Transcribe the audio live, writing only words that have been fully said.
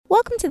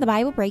Welcome to the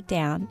Bible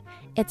Breakdown.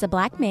 It's a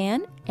black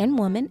man and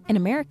woman in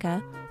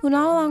America who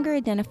no longer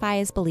identify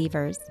as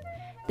believers.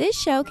 This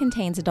show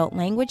contains adult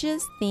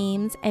languages,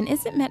 themes, and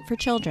isn't meant for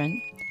children.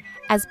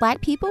 As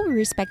black people, we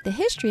respect the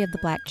history of the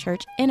black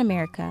church in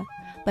America,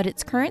 but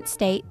its current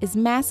state is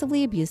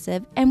massively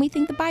abusive, and we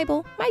think the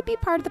Bible might be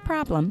part of the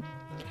problem.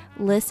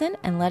 Listen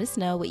and let us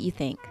know what you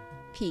think.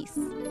 Peace.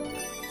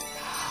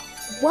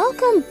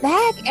 Welcome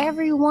back,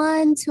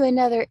 everyone, to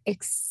another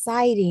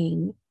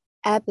exciting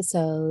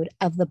episode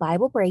of the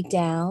Bible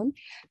Breakdown,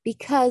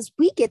 because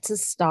we get to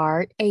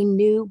start a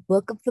new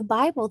book of the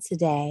Bible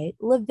today,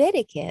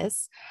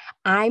 Leviticus.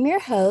 I'm your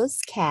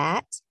host,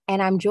 Kat,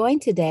 and I'm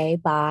joined today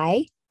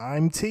by...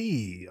 I'm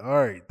T. All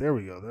right, there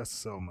we go. That's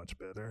so much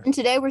better. And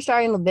today we're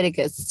starting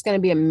Leviticus. It's going to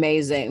be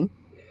amazing.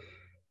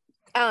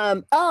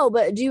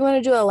 But do you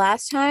want to do it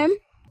last time?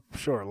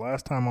 Sure.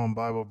 Last time on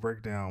Bible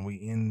Breakdown,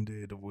 we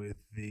ended with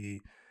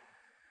the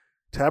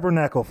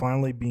tabernacle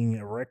finally being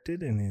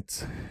erected and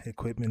its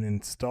equipment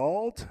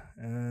installed.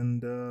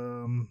 And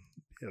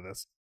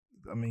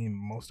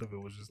most of it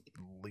was just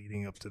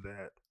leading up to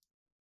that.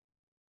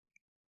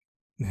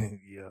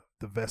 Yeah,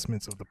 the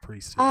vestments of the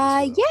priesthood.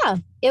 Yeah,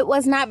 it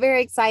was not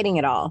very exciting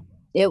at all.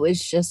 It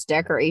was just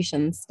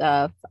decoration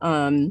stuff.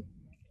 But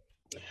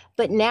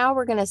now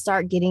we're going to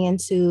start getting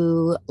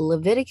into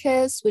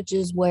Leviticus, which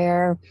is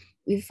where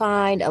we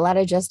find a lot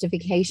of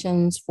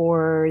justifications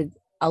for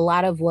a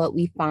lot of what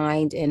we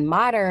find in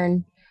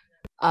modern,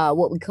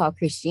 what we call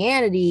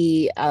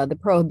Christianity, the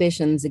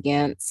prohibitions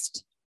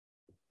against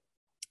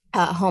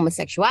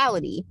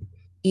homosexuality,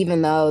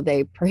 even though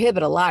they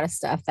prohibit a lot of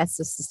stuff. That's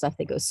just the stuff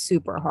they go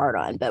super hard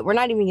on. But we're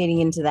not even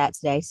getting into that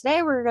today.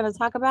 Today, we're going to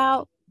talk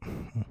about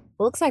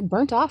what looks like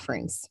burnt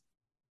offerings.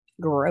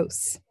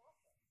 Gross.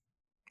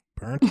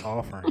 Burnt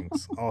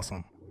offerings.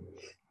 Awesome.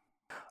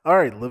 All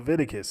right,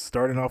 Leviticus,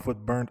 starting off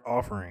with burnt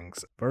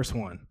offerings. Verse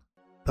 1.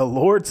 The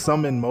Lord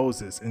summoned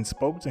Moses and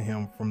spoke to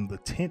him from the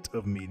tent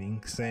of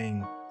meeting,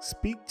 saying,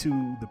 "Speak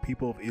to the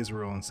people of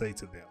Israel and say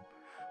to them,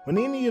 when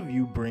any of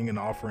you bring an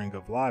offering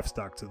of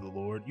livestock to the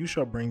Lord, you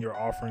shall bring your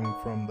offering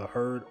from the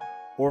herd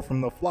or from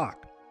the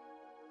flock.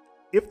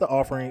 If the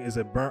offering is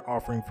a burnt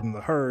offering from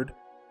the herd,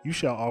 you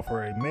shall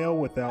offer a male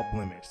without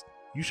blemish.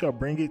 You shall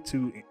bring it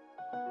to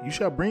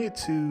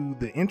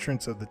the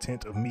entrance of the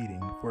tent of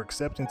meeting for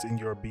acceptance in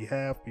your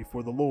behalf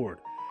before the Lord.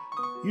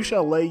 You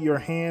shall lay your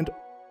hand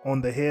on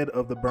the head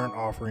of the burnt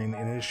offering,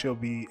 and it shall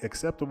be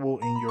acceptable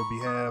in your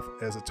behalf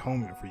as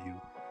atonement for you.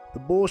 The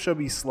bull shall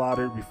be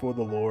slaughtered before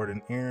the Lord,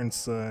 and Aaron's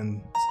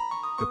sons,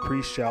 the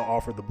priest, shall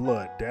offer the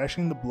blood,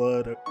 dashing the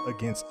blood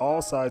against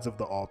all sides of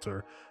the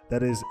altar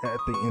that is at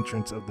the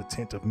entrance of the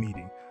tent of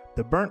meeting.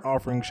 The burnt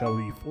offering shall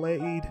be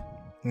flayed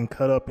and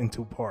cut up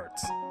into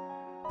parts.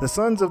 The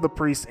sons of the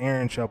priest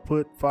Aaron shall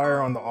put fire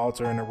on the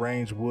altar and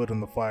arrange wood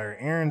on the fire.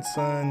 Aaron's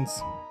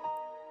sons,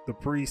 the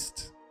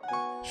priest,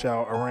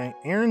 shall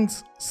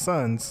arrange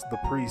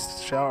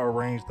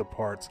the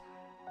parts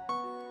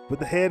with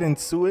the head and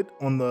suet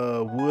on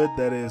the wood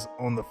that is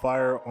on the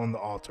fire on the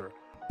altar.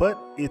 But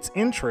its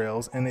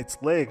entrails and its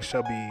legs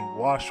shall be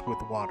washed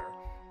with water.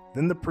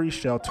 Then the priest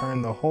shall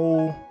turn the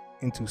whole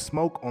into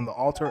smoke on the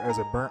altar as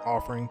a burnt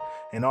offering,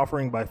 an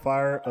offering by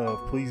fire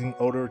of pleasing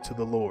odor to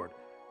the Lord.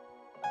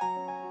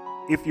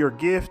 If your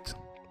gift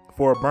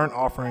for a burnt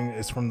offering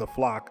is from the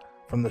flock,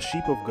 from the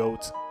sheep of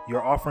goats,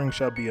 your offering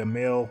shall be a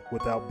male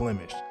without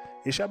blemish.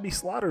 It shall be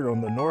slaughtered on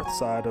the north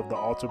side of the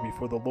altar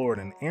before the Lord,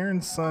 and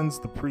Aaron's sons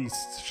the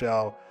priests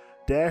shall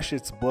dash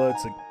its blood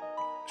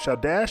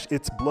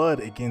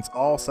against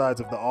all sides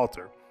of the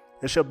altar.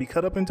 It shall be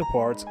cut up into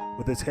parts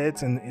with its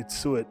heads and its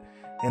suet,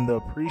 and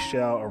the priest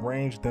shall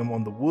arrange them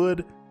on the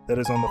wood that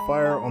is on the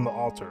fire on the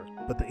altar.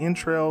 But the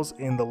entrails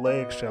and the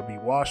legs shall be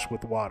washed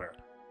with water.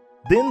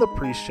 Then the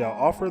priest shall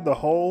offer the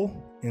whole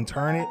and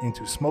turn it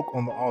into smoke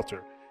on the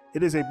altar.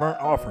 It is a burnt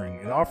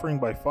offering, an offering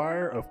by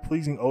fire of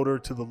pleasing odor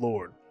to the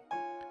Lord.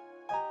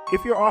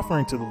 If your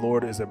offering to the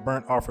Lord is a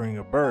burnt offering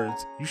of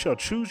birds, you shall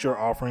choose your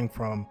offering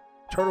from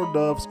turtle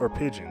doves or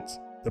pigeons.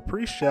 The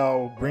priest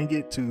shall bring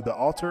it to the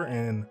altar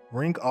and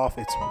wring off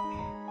its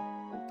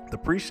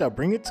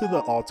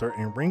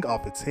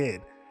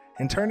head,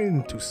 and turn it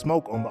into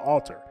smoke on the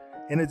altar,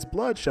 and its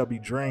blood shall be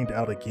drained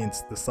out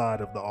against the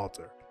side of the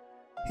altar.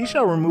 He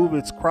shall remove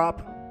its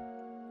crop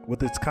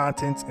with its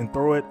contents and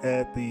throw it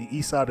at the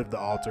east side of the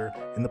altar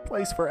in the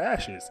place for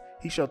ashes.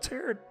 He shall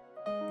tear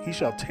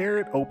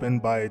it open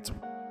by its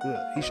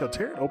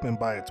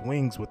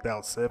wings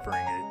without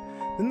severing it.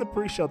 Then the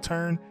priest shall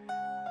turn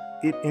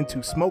it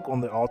into smoke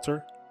on the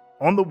altar,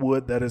 on the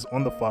wood that is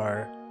on the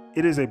fire.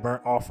 It is a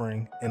burnt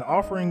offering, an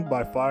offering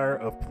by fire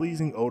of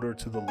pleasing odor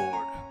to the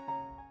Lord.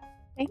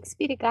 Thanks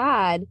be to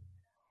God.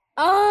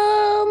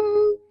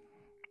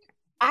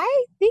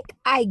 I think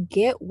I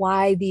get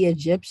why the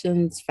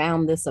Egyptians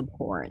found this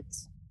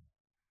abhorrent.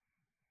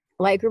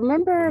 Like,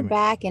 remember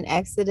back in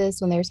Exodus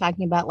when they were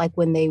talking about like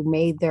when they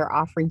made their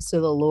offerings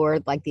to the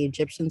Lord, like the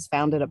Egyptians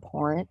found it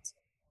abhorrent?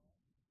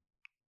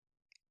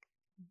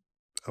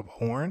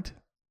 Abhorrent?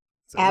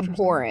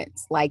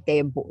 Abhorrent. Like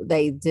they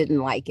didn't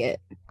like it.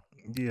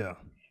 Yeah.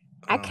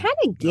 I kind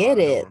of No, I get don't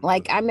it. remember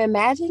Like, that. I'm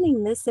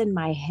imagining this in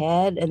my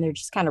head, and they're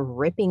just kind of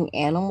ripping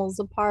animals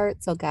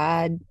apart. So,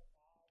 God,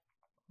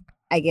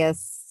 I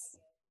guess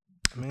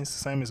I mean, it's the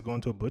same as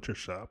going to a butcher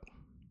shop.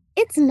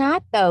 it's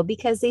not, though,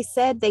 because they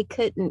said they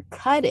couldn't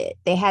cut it,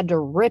 they had to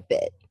rip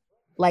it.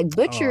 Like,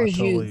 Oh, I butchers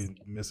use,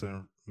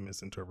 totally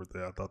misinterpreted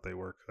that. I thought they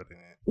were cutting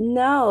it.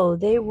 no,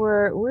 they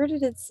were, where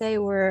did it say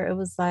where it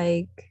was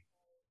like,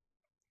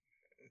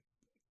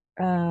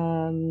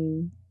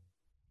 um,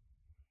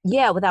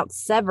 yeah, without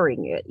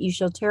severing it. You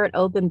shall tear it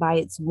open by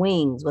its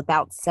wings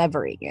without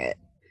severing it.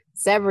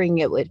 Severing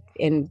it would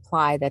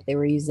imply that they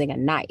were using a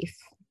knife.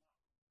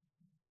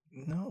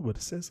 No, but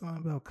it says something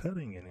about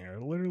cutting in here.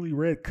 I literally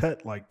read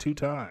cut like 2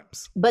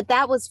 times. But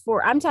that was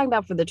for, I'm talking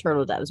about for the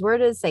turtle doves. Where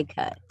does it say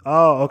cut?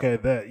 Oh, okay.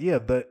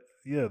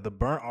 The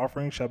burnt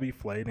offering shall be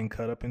flayed and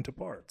cut up into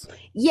parts.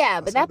 Yeah,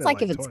 I but said that's that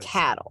like like if it's twice.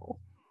 cattle.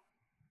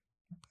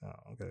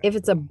 Oh, okay. If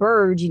it's a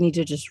bird, you need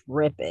to just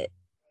rip it,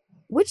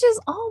 which is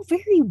all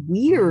very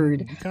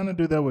weird. You kind of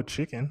do that with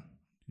chicken.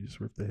 You just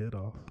rip the head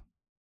off.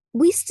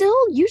 We still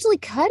usually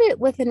cut it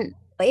with an,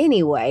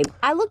 anyway.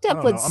 I looked I up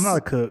don't what know. I'm not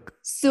a cook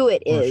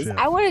suet or a is. chef.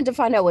 I wanted to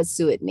find out what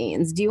suet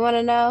means. Do you want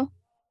to know?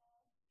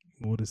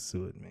 What does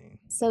suet mean?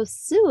 So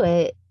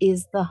suet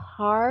is the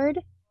hard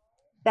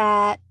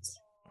fat.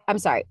 I'm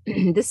sorry.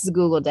 This is a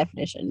Google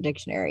definition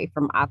dictionary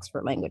from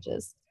Oxford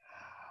Languages.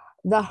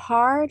 The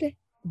hard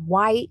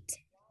white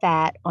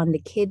fat on the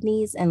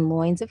kidneys and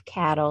loins of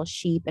cattle,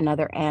 sheep, and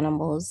other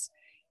animals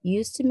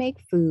used to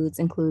make foods,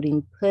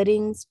 including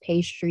puddings,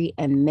 pastry,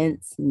 and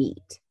mince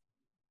meat.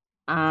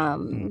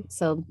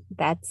 So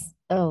that's,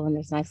 oh, and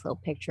there's a nice little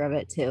picture of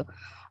it too.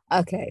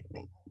 Okay.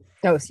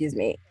 Oh, excuse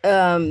me.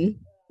 This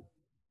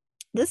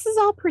is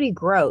all pretty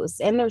gross,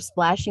 and they're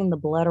splashing the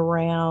blood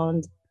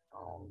around.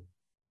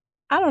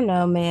 I don't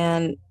know,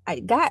 man.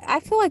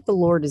 I feel like the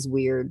Lord is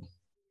weird.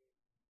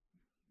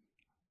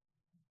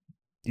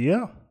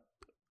 Yeah.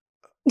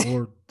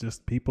 Or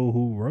just people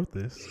who wrote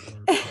this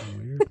are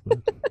weird, but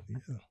yeah.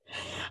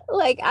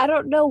 Like, I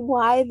don't know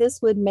why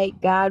this would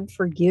make God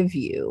forgive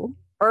you.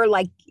 Or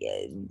like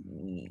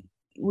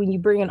when you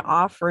bring an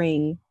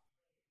offering,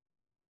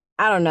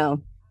 I don't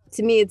know.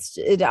 To me,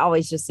 it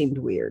always just seemed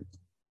weird.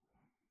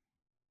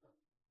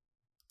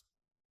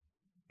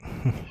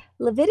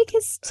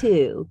 Leviticus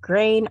 2,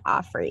 grain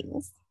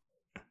offerings.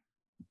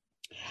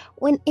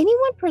 When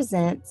anyone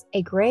presents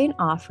a grain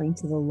offering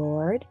to the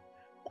Lord,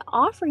 the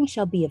offering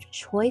shall be of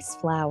choice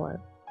flour.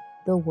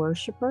 The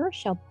worshiper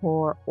shall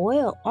pour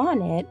oil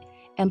on it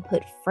and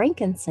put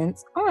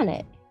frankincense on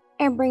it,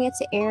 and bring it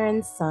to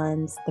Aaron's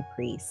sons, the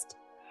priest.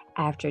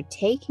 After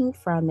taking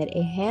from it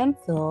a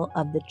handful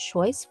of the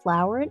choice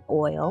flour and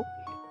oil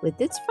with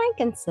its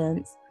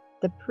frankincense,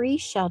 the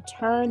priest shall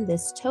turn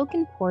this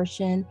token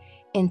portion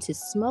into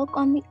smoke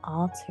on the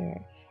altar,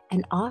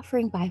 an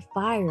offering by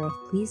fire of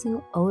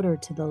pleasing odor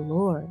to the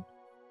Lord.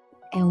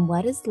 And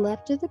what is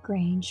left of the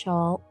grain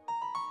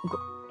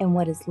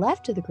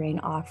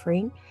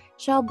offering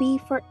shall be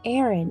for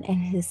Aaron and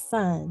his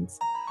sons,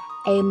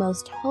 a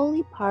most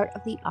holy part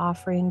of the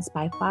offerings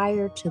by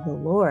fire to the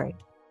Lord.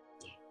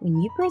 When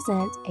you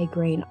present a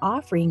grain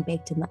offering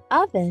baked in the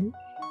oven,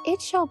 it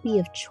shall be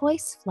of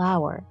choice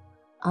flour,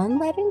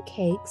 unleavened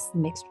cakes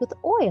mixed with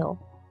oil,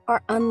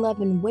 or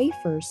unleavened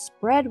wafers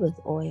spread with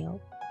oil.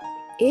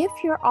 If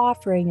your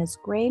offering is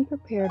grain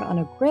prepared on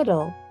a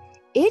griddle,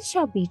 it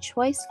shall be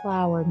choice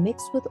flour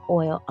mixed with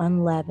oil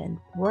unleavened.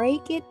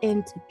 Break it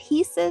into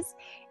pieces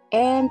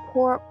and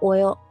pour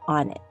oil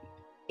on it.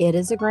 It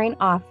is a grain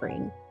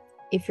offering.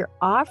 If your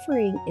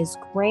offering is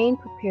grain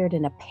prepared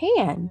in a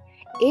pan,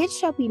 it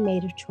shall be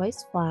made of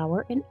choice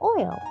flour and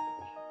oil.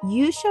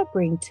 You shall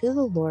bring to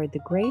the Lord the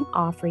grain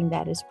offering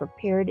that is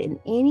prepared in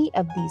any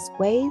of these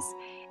ways,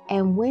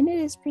 and when it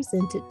is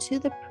presented to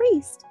the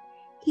priest,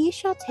 he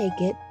shall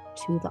take it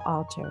to the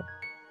altar.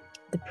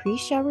 The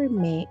priest shall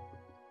remove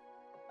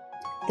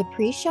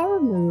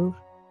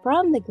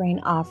from the grain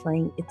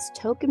offering its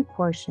token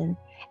portion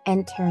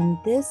and turn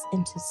this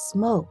into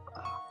smoke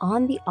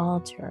on the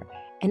altar,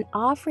 an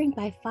offering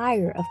by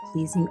fire of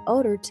pleasing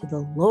odor to the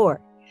Lord.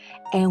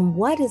 And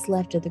what is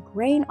left of the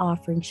grain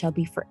offering shall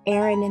be for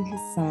Aaron and his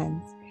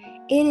sons.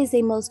 It is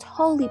a most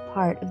holy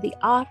part of the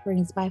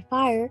offerings by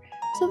fire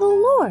to the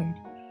Lord.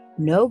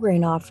 No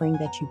grain offering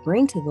that you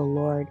bring to the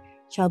Lord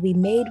shall be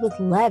made with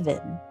leaven,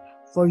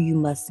 for you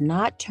must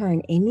not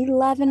turn any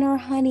leaven or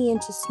honey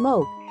into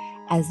smoke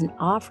as an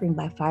offering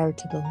by fire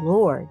to the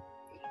Lord.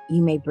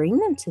 You may bring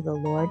them to the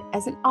Lord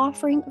as an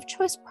offering of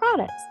choice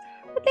products,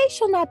 but they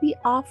shall not be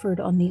offered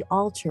on the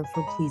altar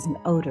for pleasing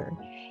odor.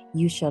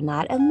 You shall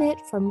not omit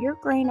from your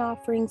grain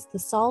offerings the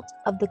salt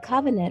of the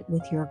covenant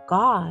with your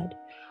God.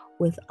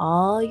 With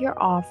all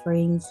your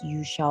offerings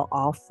you shall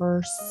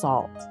offer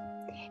salt.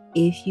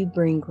 If you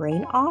bring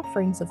grain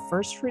offerings of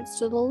first fruits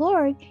to the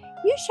Lord,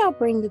 you shall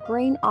bring the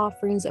grain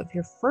offerings of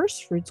your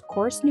first fruits,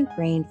 coarse new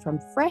grain from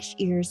fresh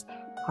ears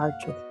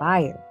parched with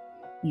fire.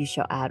 You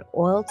shall add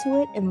oil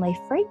to it and lay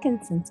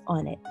frankincense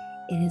on it.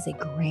 It is a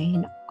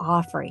grain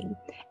offering.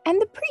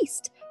 And the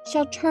priest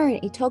shall turn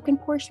a token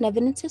portion of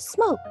it into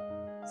smoke.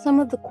 Some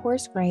of the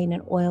coarse grain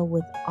and oil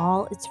with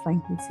all its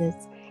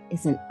frankincense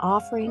is an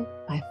offering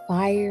by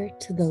fire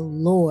to the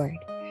Lord.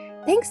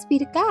 Thanks be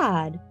to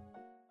God.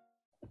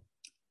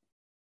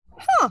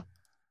 Huh.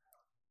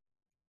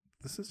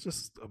 This is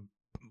just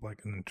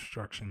like an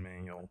instruction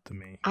manual to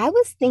me. I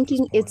was at this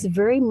thinking it's point.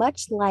 very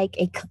much like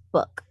a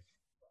cookbook.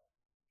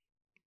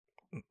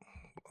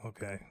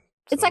 Okay.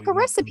 It's So like a we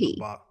went from the recipe.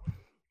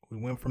 We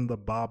went from the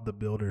Bob the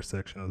Builder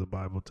section of the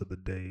Bible to the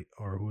date,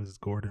 or who is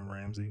Gordon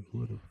Ramsay? I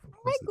Who's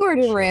like the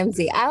Gordon chef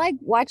Ramsay. dude? I like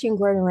watching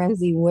Gordon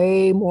Ramsay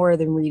way more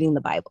than reading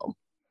the Bible.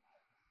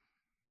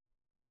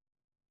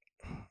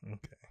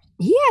 Okay.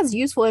 He has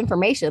useful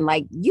information.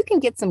 Like you can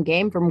get some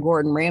game from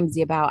Gordon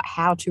Ramsay about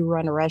how to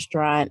run a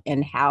restaurant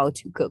and how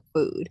to cook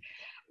food.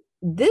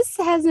 This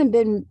hasn't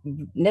been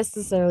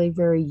necessarily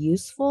very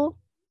useful.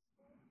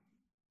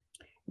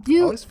 I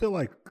Do always feel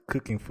like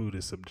cooking food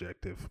is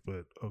subjective,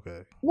 but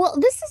okay. Well,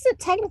 this isn't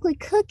technically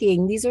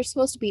cooking. These are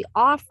supposed to be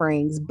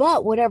offerings,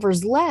 but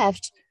whatever's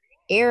left,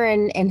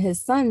 Aaron and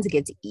his sons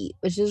get to eat,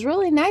 which is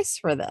really nice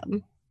for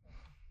them.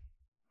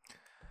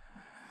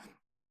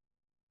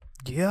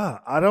 Yeah,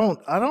 I don't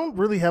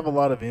really have a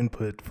lot of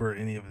input for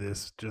any of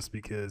this just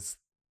because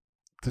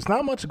there's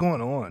not much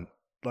going on.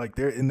 Like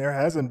there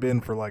hasn't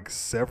been for like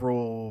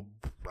several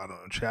I don't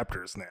know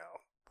chapters now.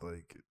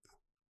 Like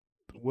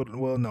what?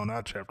 Well, no,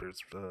 not chapters.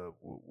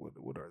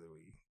 What are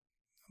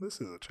they? This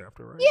is a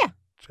chapter, right? Yeah,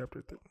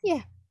 Chapter three.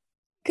 yeah.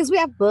 Because we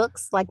have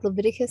books like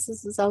Leviticus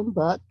is its own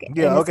book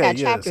Yeah. and it's Okay. got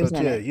Yeah. So chapters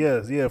in yeah. it.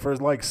 Yeah. Yeah. For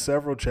like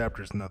several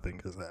chapters,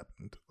 nothing has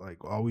happened.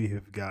 Like all we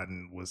have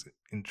gotten was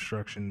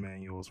instruction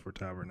manuals for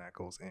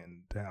tabernacles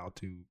and how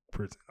to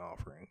present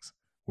offerings.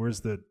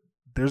 Where's the?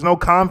 There's no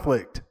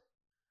conflict.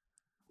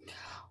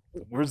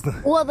 Where's the?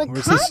 Well, the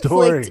Where's the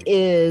conflict story?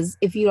 is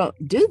if you don't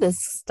do this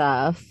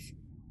stuff,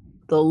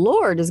 the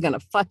Lord is going to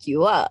fuck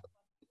you up.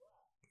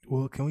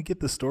 Well, can we get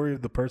the story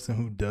of the person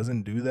who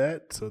doesn't do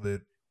that so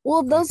that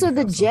Well, we those can are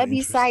the have some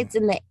Jebusites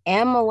interesting? and the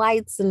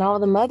Amalekites and all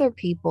them other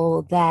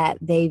people that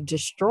they've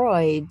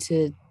destroyed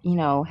to,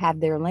 have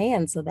their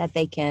land so that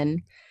they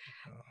can.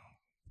 Uh,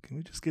 can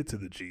we just get to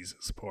the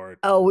Jesus part?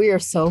 Oh, we are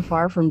so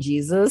far from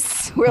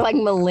Jesus. We're like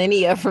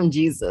millennia from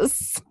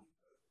Jesus.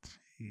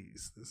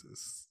 Jeez, this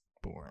is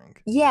boring.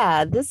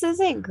 Yeah, this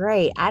isn't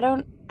great.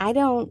 I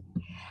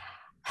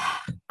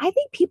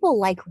think people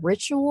like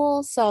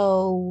ritual.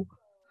 So,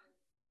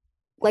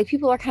 like,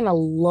 people are kind of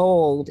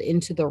lulled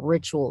into the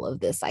ritual of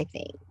this, I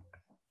think.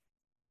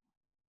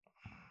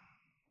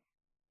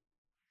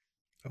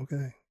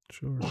 Okay,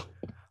 sure.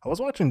 I was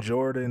watching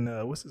Jordan.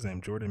 What's his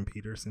name? Jordan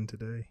Peterson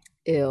today.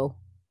 Ew.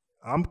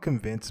 I'm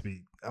convinced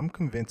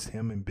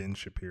him and Ben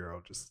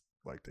Shapiro just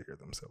like to hear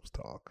themselves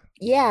talk.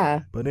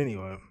 Yeah. But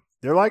anyway,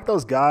 they're like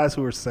those guys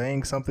who are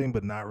saying something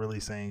but not really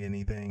saying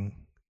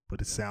anything,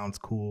 but it sounds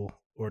cool,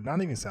 or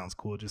not even sounds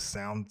cool. It just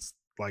sounds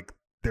like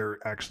they're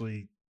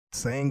actually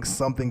saying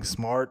something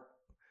smart,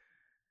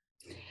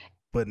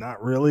 but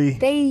not really.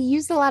 They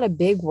use a lot of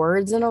big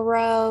words in a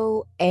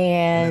row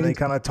And then they and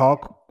kind of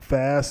talk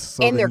fast,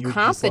 so and they're then you're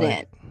just like,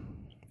 confident.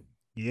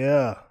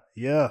 yeah,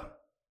 yeah.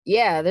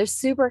 Yeah, they're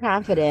super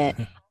confident.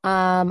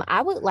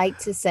 I would like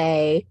to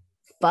say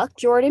fuck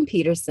Jordan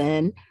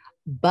Peterson,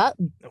 but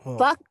Well,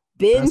 fuck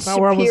Ben that's not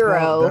where I was going.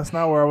 Shapiro That's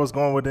not where I was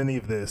going with any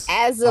of this.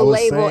 as I a was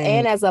label and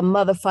saying, as a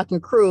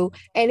motherfucking crew.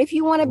 And if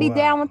you want to be wow,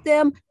 down with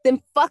them,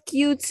 then fuck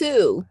you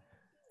too.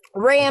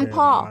 Rand okay, I'm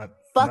Paul, not,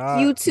 fuck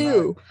you not, not,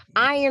 too.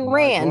 Iron not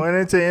Rand, going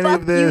into any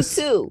fuck of you this.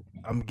 too.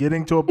 I'm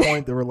getting to a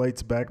point that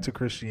relates back to Okay,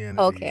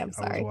 Christianity. I'm I was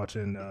sorry.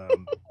 watching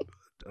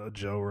a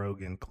Joe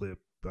Rogan clip.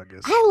 I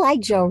guess I like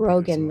Joe Jordan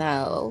Rogan Peterson.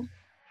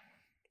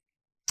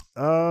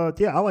 though.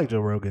 Yeah, I like Joe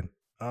Rogan.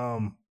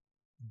 Um,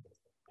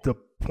 the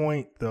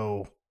point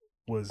though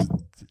was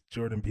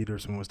Jordan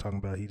Peterson was talking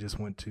about he just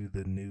went to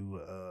the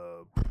new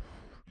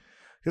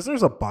because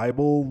there's a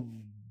Bible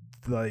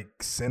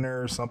like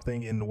center or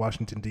something in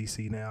Washington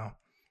D.C. now,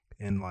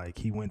 and like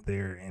he went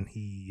there and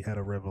he had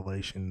a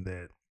revelation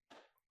that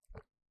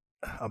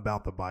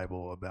about the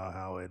Bible, about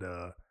how it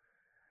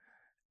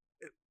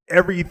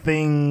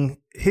everything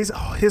his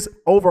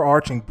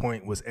overarching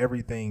point was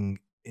everything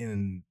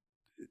in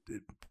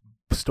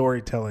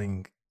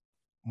storytelling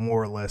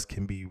more or less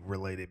can be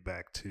related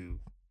back to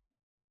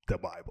the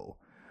Bible.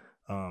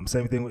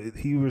 Same thing.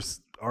 He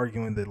was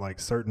arguing that like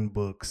certain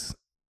books,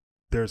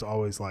 there's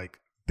always like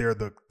they're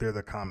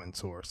the common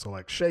source. So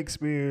like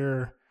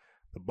Shakespeare,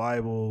 the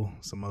Bible,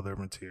 some other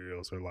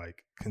materials are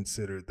like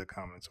considered the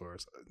common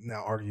source.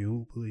 Now,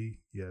 arguably,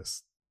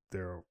 yes,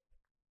 there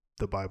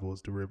the Bible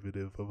is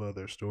derivative of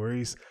other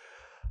stories.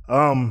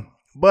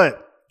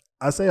 But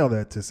I say all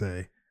that to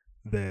say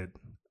that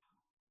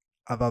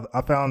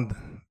I found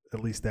at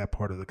least that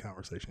part of the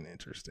conversation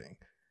interesting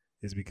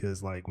is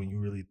because like when you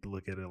really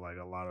look at it, like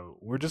a lot of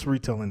we're just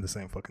retelling the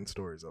same fucking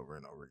stories over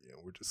and over again.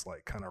 We're just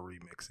like kind of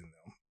remixing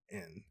them,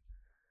 and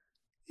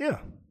yeah,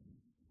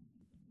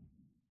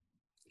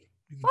 you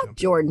can Fuck jump in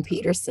Jordan anytime.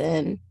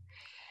 Peterson.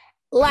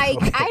 Like,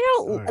 Okay, I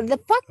all right, don't, the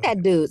fuck that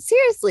okay. dude.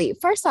 Seriously,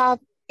 first off,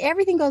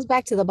 everything goes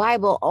back to the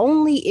Bible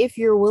only if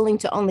you're willing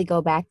to only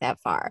go back that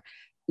far.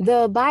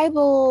 the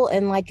Bible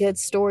and like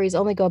its stories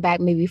only go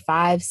back maybe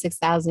 5,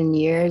 6,000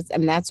 years,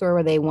 and that's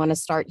where they want to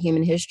start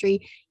human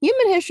history.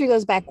 Human history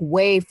goes back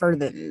way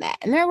further than that,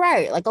 and they're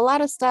right. Like a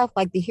lot of stuff,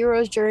 like the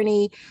hero's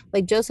journey,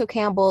 like Joseph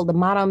Campbell, the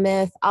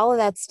monomyth, all of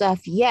that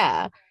stuff.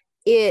 Yeah,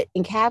 it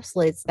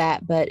encapsulates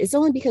that, but it's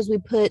only because we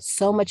put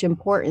so much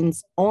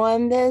importance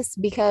on this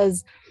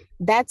because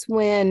that's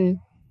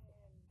when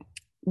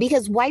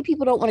because white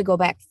people don't want to go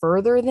back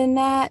further than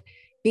that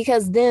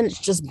because then it's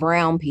just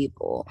brown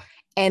people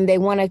and they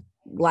want to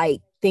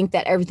like think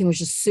that everything was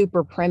just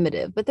super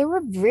primitive, but there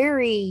were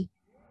very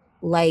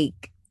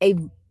like a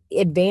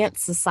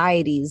advanced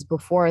societies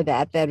before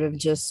that that have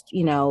just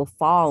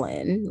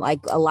fallen. Like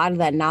a lot of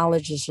that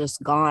knowledge is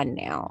just gone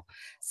now.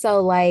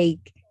 So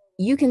like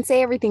you can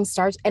say everything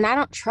starts, and I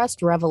don't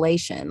trust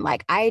revelation.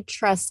 Like I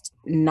trust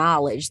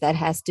knowledge that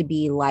has to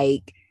be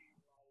like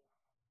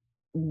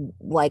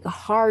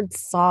hard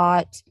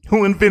sought.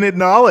 Who invented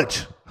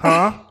knowledge?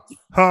 Huh?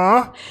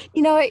 Huh?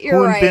 You know what? You're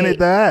Who right. invented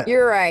that?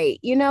 You're right.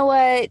 You know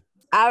what?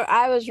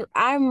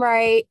 I'm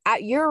right.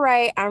 You're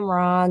right. I'm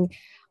wrong.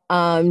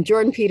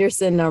 Jordan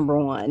Peterson, number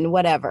one,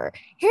 whatever.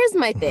 Here's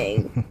my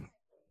thing.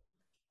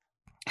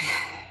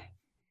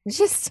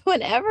 Just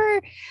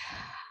whenever,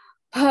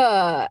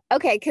 okay,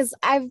 because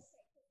I've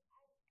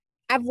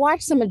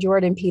watched some of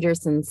Jordan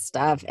Peterson's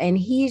stuff, and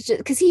he's just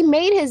because he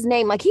made his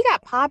name, like he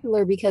got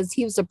popular because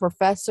he was a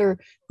professor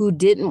who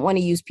didn't want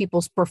to use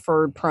people's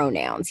preferred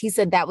pronouns. He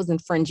said that was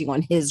infringing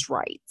on his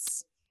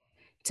rights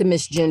to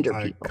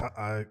misgender people.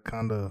 I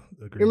kind of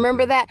agree.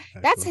 Remember that?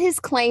 Actually. That's his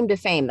claim to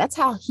fame. That's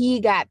how he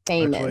got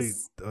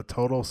famous. Actually, a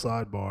total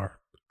sidebar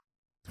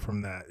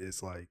from that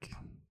is like,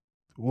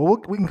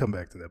 well, we can come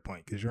back to that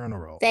point because you're on a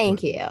roll.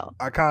 Thank you.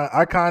 I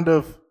kind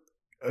of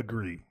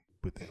agree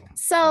with him.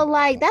 So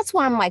like that's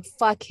why I'm like,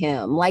 fuck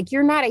him. Like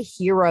you're not a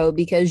hero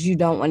because you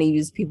don't want to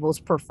use people's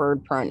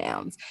preferred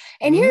pronouns.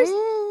 And here's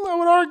I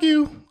would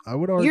argue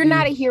you're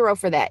not a hero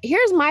for that.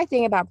 Here's my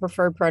thing about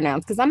preferred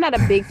pronouns, because I'm not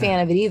a big fan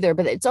of it either,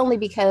 but it's only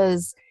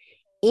because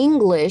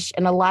English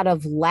and a lot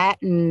of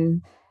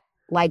Latin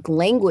like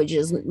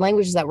languages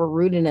that were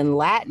rooted in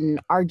Latin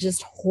are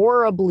just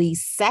horribly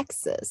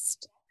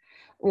sexist.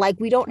 Like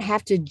we don't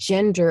have to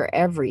gender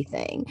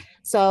everything.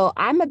 So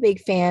I'm a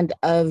big fan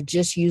of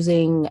just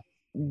using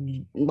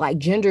like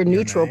gender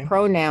neutral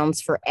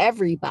pronouns for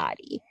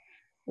everybody.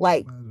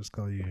 Like I'll just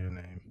call you your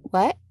name.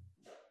 What?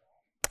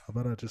 How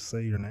about I just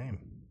say your name?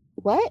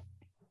 What?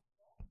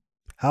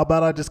 How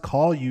about I just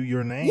call you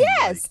your name?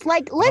 Yes,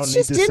 like let's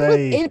just deal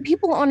with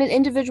people on an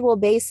individual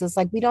basis.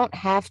 Like we don't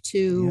have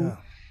to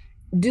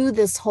do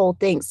this whole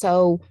thing.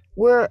 So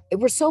we're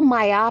so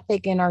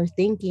myopic in our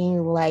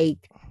thinking,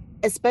 like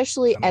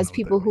especially as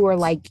people who are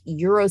like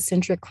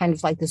Eurocentric, kind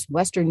of like this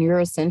Western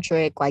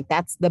Eurocentric, like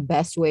that's the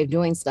best way of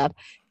doing stuff.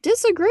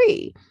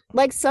 Disagree.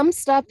 Like some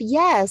stuff,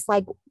 yes,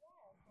 like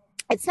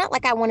it's not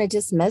like I want to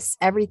dismiss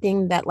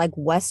everything that like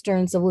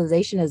Western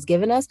civilization has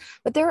given us,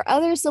 but there are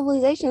other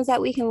civilizations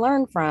that we can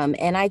learn from.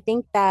 And I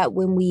think that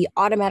when we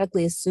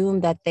automatically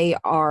assume that they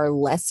are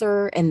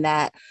lesser and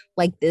that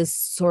like this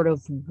sort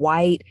of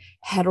white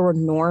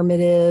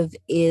heteronormative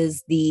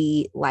is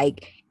the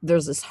like,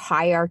 there's this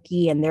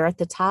hierarchy and they're at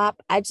the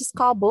top, I just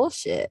call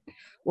bullshit.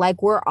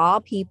 Like we're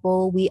all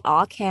people, we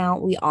all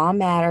count, we all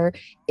matter.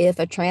 If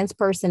a trans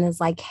person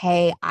is like,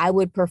 hey, I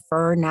would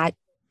prefer not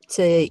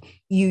to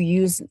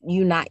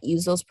not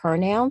use those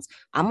pronouns,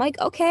 I'm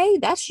like, okay,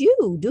 that's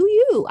you, do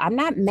you. I'm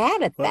not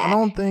mad at that. I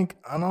don't think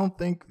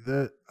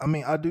that, I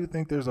mean, I do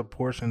think there's a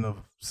portion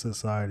of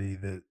society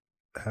that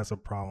has a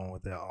problem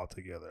with that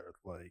altogether.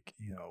 Like,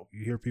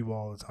 you hear people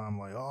all the time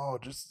like, oh,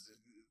 just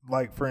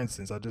like, for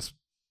instance, I just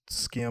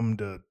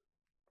skimmed a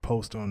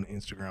post on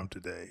Instagram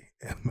today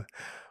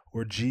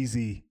where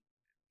Jeezy,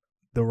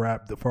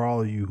 for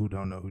all of you who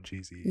don't know who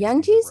Jeezy is,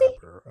 Young Jeezy?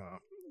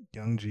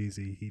 Young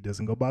Jeezy. He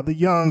doesn't go by the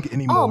Young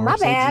anymore. Oh, my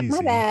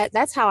bad.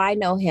 That's how I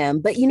know him.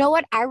 But you know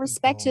what? I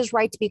respect his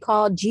right to be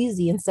called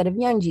Jeezy instead of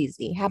Young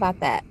Jeezy. How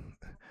about that?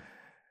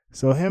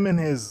 So him and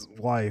his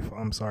wife,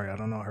 I'm sorry, I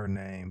don't know her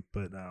name,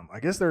 but I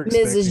guess they're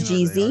Mrs.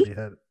 Jeezy.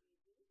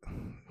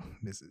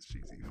 Mrs.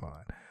 Jeezy,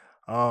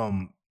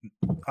 fine.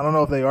 I don't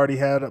know if they already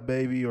had a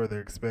baby or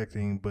they're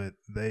expecting, but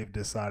they've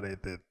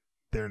decided that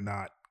they're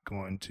not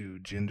going to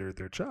gender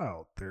their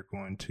child. They're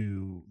going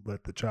to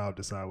let the child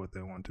decide what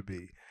they want to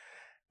be.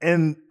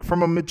 And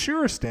from a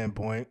mature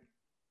standpoint,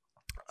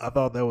 I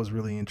thought that was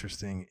really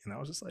interesting. And I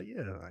was just like,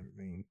 yeah, I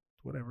mean,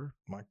 whatever.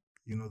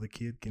 The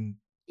kid can.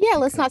 Yeah,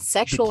 let's not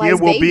sexualize the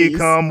kid will babies.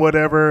 Become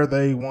whatever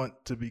they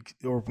want to be,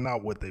 or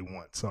not what they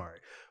want. Sorry,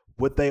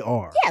 what they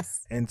are. Yes.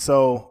 And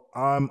so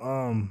I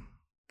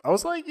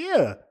was like,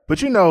 yeah, but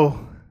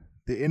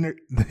the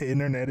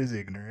internet is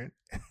ignorant.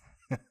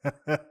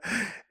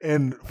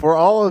 And for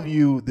all of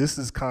you, this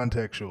is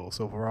contextual.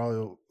 So for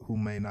all who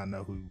may not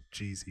know who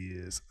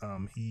Jeezy is,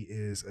 he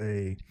is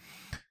a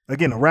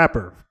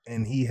rapper,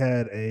 and he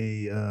had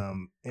a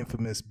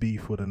infamous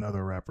beef with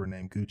another rapper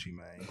named Gucci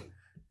Mane.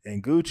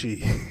 And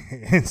Gucci,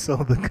 and so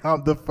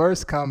the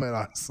first comment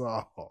I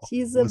saw,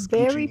 she's a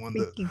very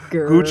freaky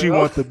girl.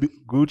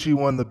 Gucci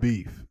won the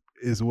beef,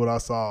 is what I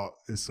saw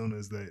as soon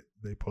as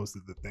they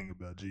posted the thing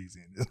about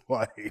Jeezy and his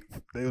wife.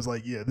 They was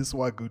like, yeah, this is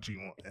why Gucci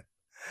won.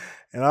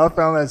 And I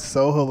found that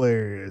so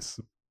hilarious.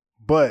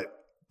 But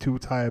to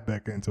tie it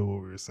back into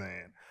what we were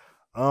saying,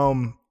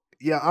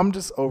 yeah, I'm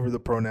just over the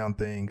pronoun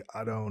thing.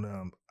 I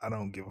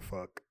don't give a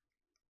fuck.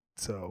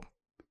 So,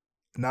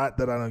 not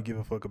that I don't give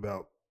a fuck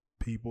about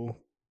people,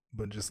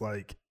 but just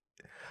like,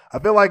 I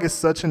feel like it's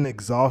such an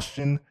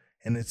exhaustion,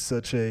 and it's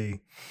such a,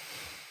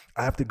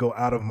 I have to go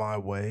out of my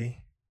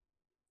way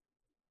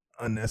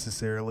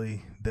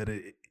unnecessarily that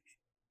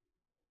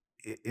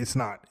it's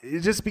not.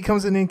 It just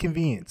becomes an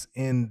inconvenience.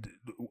 And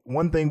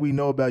one thing we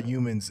know about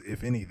humans,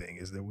 if anything,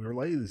 is that we're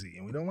lazy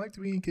and we don't like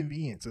to be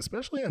inconvenienced,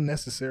 especially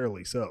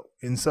unnecessarily so.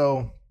 And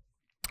so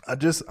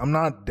I'm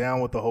not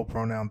down with the whole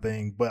pronoun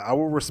thing, but I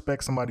will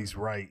respect somebody's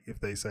right if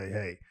they say,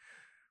 hey,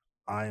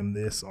 I am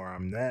this or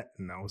I'm that.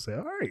 And I will say,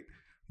 all right.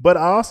 But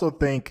I also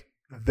think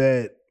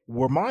that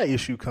where my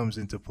issue comes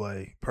into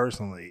play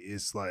personally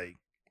is like,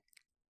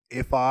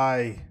 if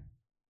I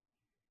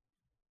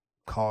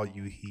call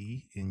you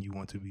he and you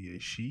want to be a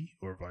she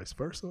or vice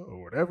versa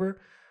or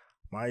whatever,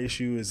 my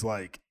issue is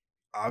like,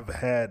 I've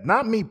had,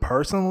 not me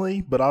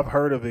personally, but I've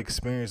heard of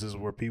experiences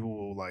where people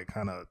will like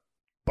kind of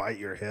bite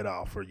your head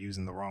off for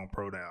using the wrong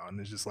pronoun. And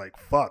it's just like,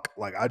 fuck,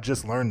 like I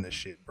just learned this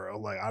shit, bro.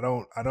 Like I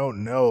don't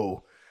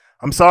know.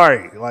 I'm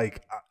sorry.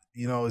 Like,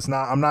 it's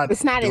not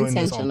doing intentional.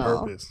 This on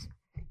purpose.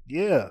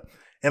 Yeah.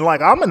 And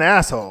like, I'm an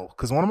asshole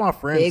because one of my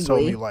friends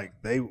told me like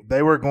they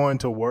were going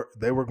to work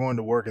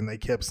and they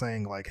kept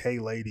saying like, hey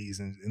ladies.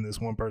 And this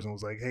one person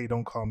was like, hey,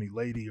 don't call me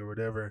lady or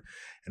whatever.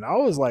 And I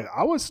was like,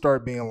 I would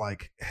start being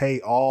like,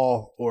 hey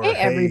all, or hey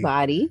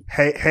everybody.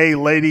 Hey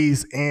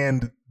ladies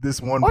and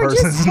this one or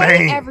person's just,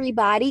 name. Hey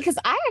everybody. Because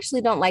I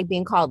actually don't like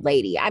being called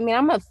lady. I mean,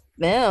 I'm a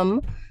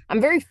femme. I'm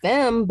very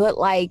femme, but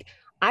like,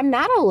 I'm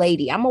not a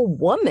lady. I'm a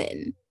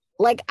woman.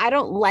 Like, I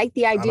don't like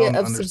the idea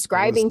of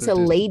subscribing to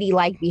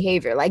ladylike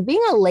behavior. Like,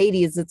 being a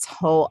lady is its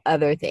whole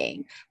other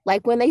thing.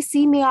 Like, when they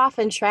see me off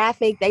in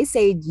traffic, they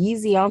say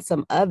Yeezy on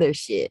some other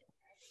shit.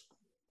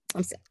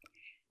 I'm saying.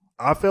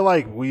 I feel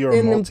like we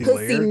are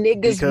multi-layered. And them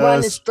pussy niggas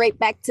running straight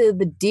back to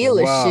the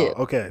dealership.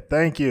 Wow. Okay,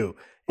 thank you.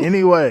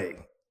 Anyway,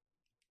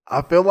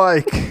 I feel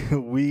like I'm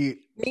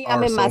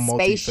in my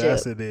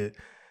multifaceted.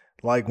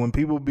 Like, when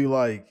people be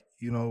like,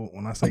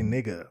 when I say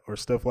nigga or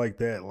stuff like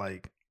that,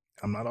 like,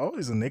 I'm not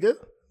always a nigga.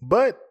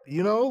 But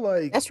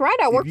like, that's right.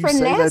 I work for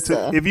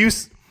NASA. If you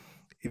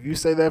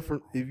say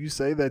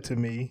that to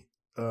me,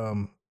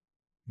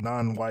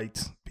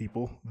 non-white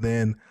people,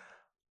 then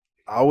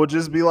I would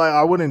just be like,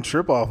 I wouldn't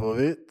trip off of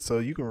it. So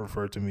you can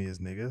refer to me as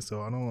nigga.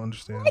 So I don't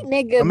understand. Like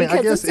nigga, I mean,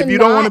 I guess if you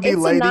don't want to be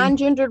lady, it's a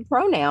non-gendered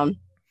pronoun.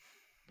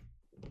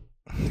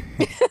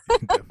 It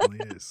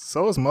definitely is.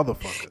 So is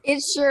motherfucker.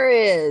 It sure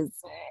is.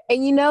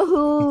 And you know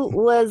who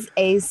was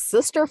a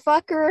sister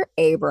fucker?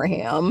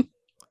 Abraham.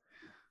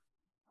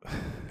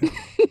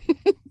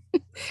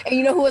 And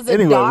you know who was a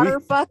daughter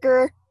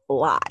fucker?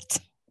 Lot.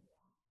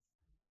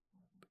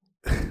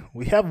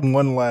 We have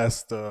one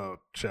last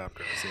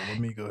chapter, so let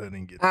me go ahead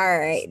and get all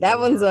right, that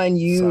one's on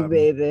you,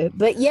 baby.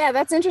 But yeah,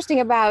 that's interesting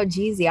about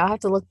Jeezy. I'll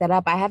have to look that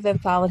up. I haven't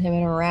followed him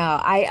in a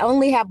while. I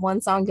only have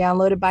one song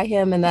downloaded by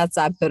him, and that's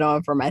I Put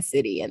On For My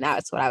City, and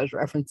that's what I was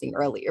referencing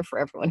earlier for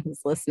everyone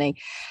who's listening.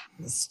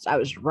 I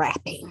was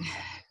rapping.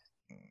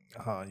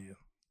 Yeah,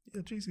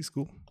 Jeezy's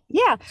cool.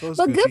 Yeah, so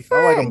but good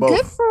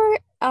for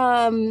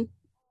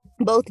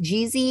both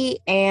Jeezy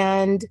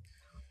and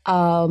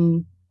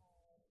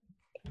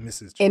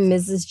Mrs.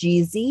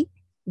 Jeezy,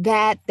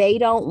 that they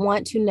don't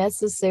want to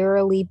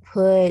necessarily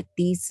put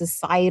these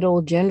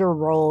societal gender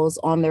roles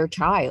on their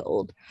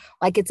child.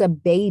 Like, it's a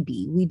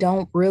baby. We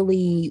don't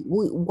really,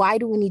 why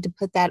do we need to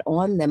put that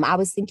on them? I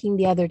was thinking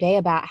the other day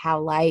about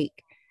how,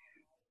 like,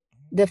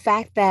 the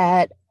fact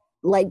that,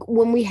 like,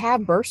 when we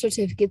have birth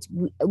certificates,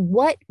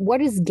 what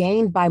is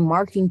gained by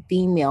marking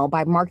female,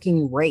 by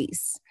marking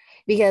race?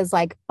 Because,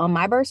 like, on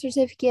my birth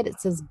certificate,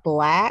 it says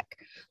Black,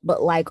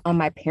 but, like, on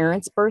my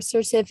parents' birth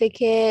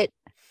certificate,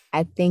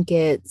 I think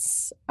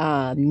it's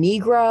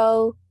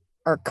Negro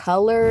or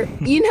colored,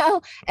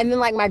 and then,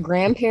 like, my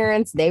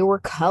grandparents, they were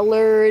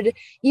colored,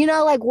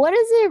 like, what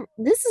is it?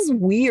 This is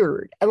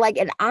weird. Like,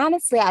 and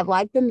honestly, I'd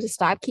like them to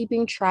stop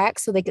keeping track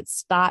so they could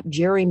stop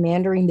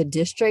gerrymandering the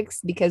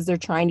districts, because they're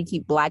trying to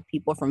keep Black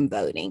people from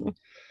voting.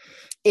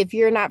 If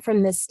you're not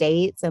from the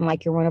States and,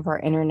 like, you're one of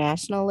our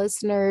international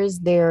listeners,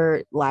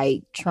 they're,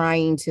 like,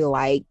 trying to,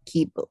 like,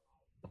 keep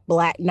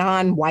Black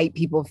non-white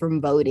people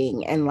from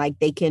voting, and, like,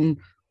 they can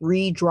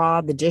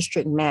redraw the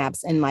district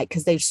maps, and, like,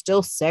 because they're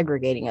still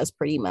segregating us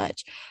pretty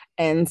much.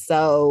 And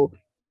so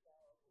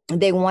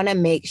they want to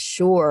make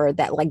sure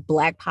that, like,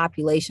 Black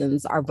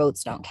populations, our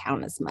votes don't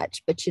count as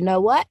much. But you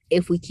know what?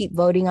 If we keep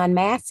voting en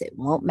masse, it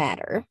won't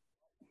matter.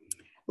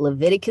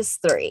 Leviticus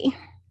 3.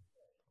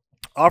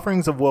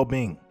 Offerings of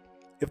well-being.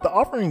 If the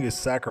offering is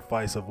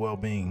sacrifice of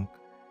well-being,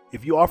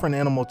 if you offer an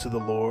animal to the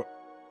Lord,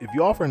 if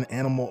you offer an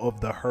animal of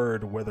the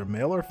herd, whether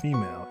male or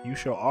female, you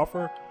shall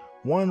offer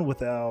one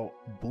without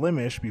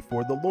blemish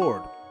before the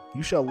Lord.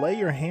 You shall lay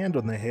your hand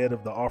on the head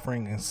of the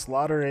offering and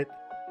slaughter it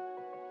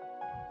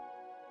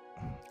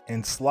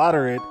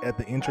at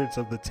the entrance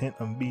of the tent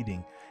of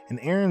meeting. And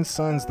Aaron's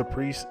sons, the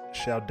priests,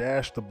 shall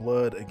dash the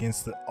blood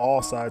against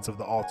all sides of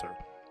the altar.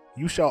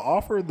 You shall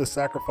offer the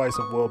sacrifice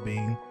of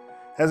well-being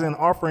as an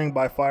offering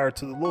by fire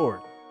to the Lord.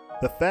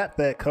 The fat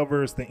that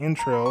covers the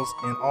entrails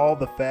and all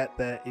the fat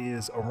that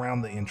is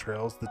around the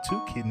entrails, the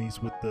 2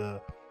 kidneys with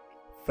the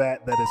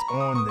fat that is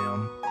on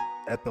them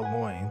at the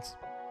loins,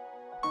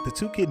 the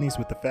 2 kidneys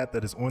with the fat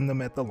that is on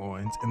them at the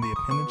loins, and the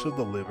appendage of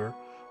the liver,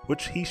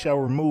 which he shall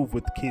remove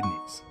with the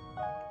kidneys.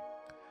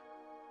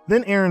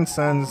 Then Aaron's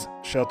sons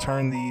shall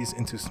turn these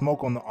into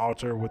smoke on the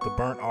altar with the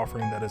burnt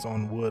offering that is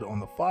on wood on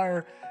the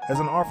fire, as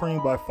an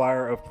offering by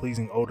fire of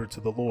pleasing odor to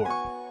the Lord.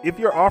 If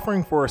your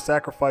offering for a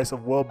sacrifice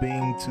of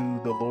well-being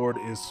to the Lord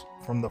is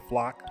from the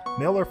flock,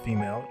 male or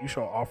female, you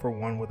shall offer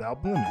one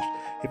without blemish.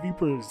 If you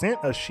present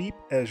a sheep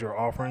as your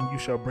offering, you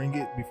shall bring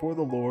it before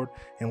the Lord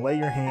and lay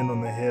your hand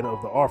on the head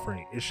of the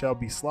offering. It shall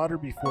be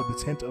slaughtered before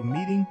the tent of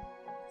meeting,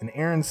 and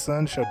Aaron's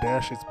son shall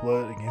dash its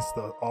blood against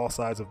all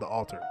sides of the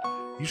altar.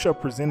 You shall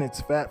present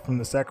its fat from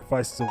the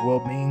sacrifices of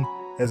well-being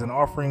as an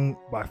offering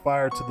by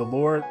fire to the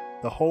Lord,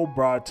 the whole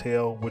broad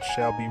tail, which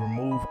shall be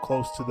removed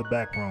close to the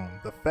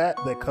backbone, the fat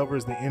that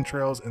covers the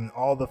entrails, and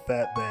all the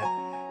fat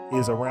that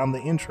is around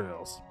the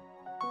entrails.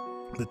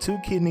 The 2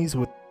 kidneys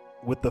with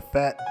the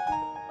fat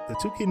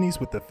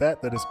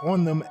that is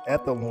on them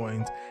at the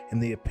loins,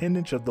 and the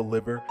appendage of the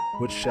liver,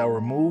 which shall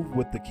remove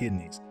with the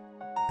kidneys.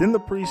 Then the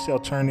priest shall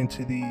turn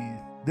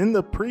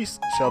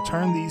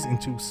these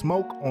into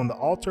smoke on the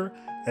altar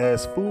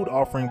as food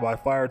offering by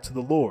fire to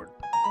the Lord.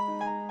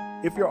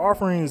 If your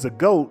offering is a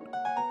goat,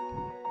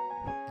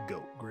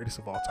 greatest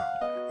of all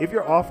time. If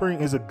your offering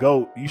is a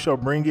goat, you shall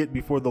bring it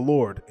before the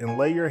Lord and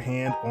lay your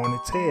hand on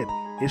its head.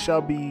 It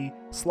shall be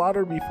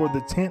slaughtered before the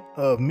tent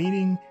of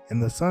meeting,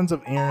 and the sons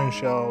of Aaron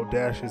shall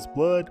dash his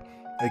blood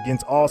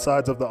against all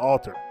sides of the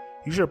altar.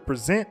 You shall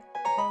present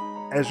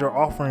as your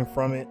offering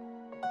from it.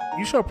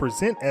 You shall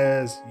present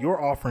as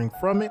your offering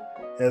from it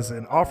as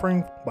an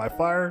offering by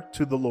fire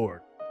to the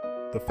Lord.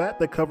 The fat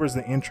that covers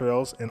the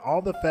entrails and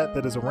all the fat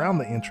that is around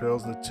the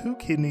entrails, the 2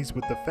 kidneys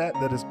with the fat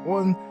that is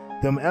on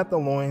them at the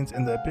loins,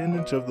 and the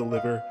appendage of the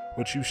liver,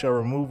 which you shall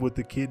remove with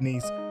the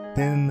kidneys.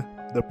 Then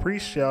the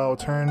priest shall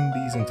turn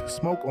these into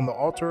smoke on the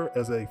altar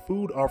as a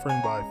food offering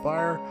by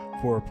fire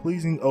for a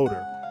pleasing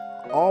odor.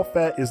 All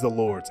fat is the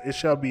Lord's. It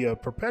shall be a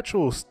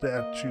perpetual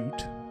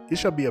statute. It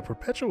shall be a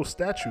perpetual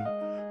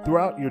statute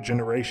throughout your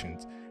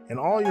generations. In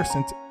all your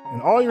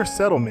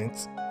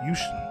settlements,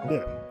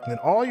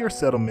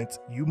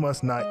 you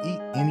must not eat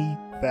any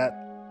fat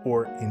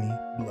or any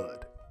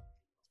blood.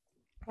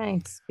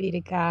 Thanks be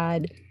to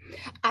God.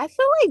 I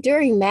feel like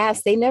during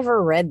Mass, they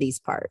never read these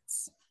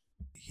parts.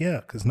 Yeah,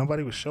 because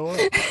nobody would show up.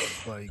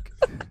 Like,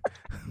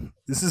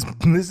 this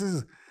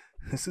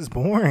is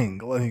boring.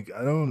 Like,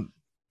 I don't.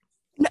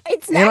 No,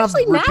 it's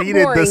actually not boring.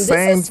 The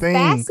same this is thing.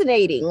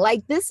 Fascinating.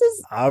 Like,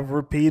 I've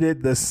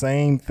repeated the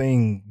same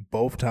thing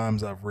both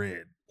times I've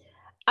read.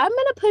 I'm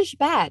going to push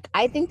back.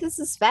 I think this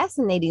is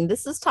fascinating.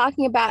 This is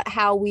talking about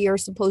how we are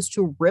supposed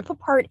to rip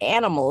apart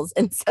animals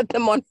and set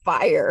them on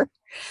fire.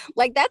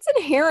 Like, that's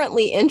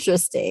inherently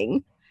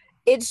interesting.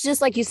 It's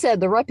just like you said,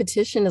 the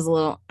repetition is a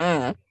little,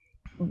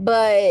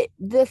 but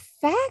the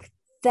fact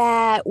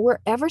that we're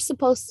ever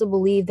supposed to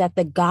believe that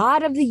the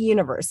God of the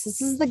universe, this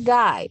is the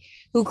guy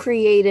who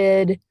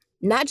created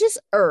not just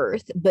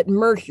Earth, but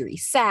Mercury,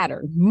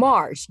 Saturn,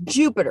 Mars,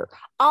 Jupiter,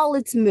 all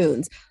its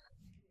moons,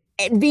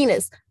 and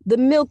Venus, the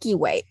Milky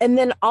Way, and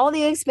then all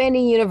the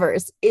expanding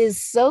universe,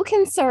 is so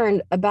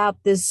concerned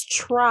about this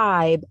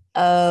tribe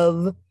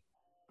of,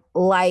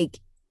 like,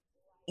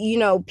 you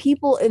know,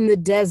 people in the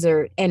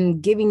desert,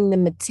 and giving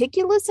them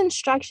meticulous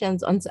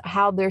instructions on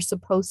how they're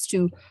supposed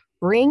to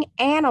bring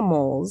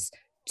animals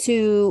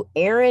to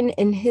Aaron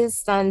and his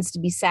sons to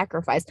be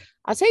sacrificed.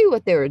 I'll tell you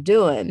what they were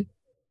doing.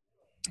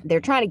 They're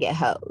trying to get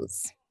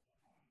hoes.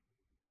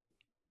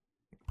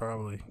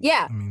 Probably.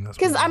 Yeah.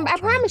 Because I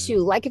promise you,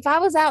 like, if I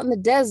was out in the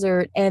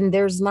desert and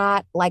there's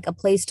not like a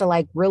place to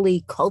like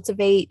really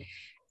cultivate,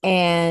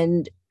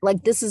 and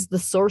like this is the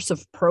source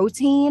of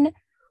protein,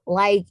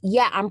 like,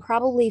 yeah, I'm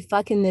probably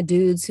fucking the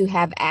dudes who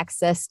have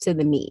access to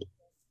the meat.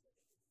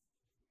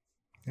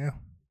 Yeah.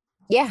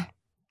 Yeah.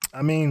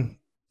 I mean,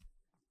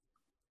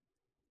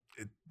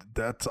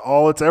 that's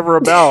all it's ever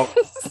about.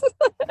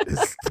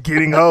 It's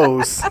getting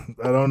hoes.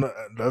 I don't know.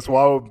 That's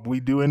why we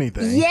do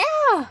anything.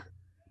 Yeah.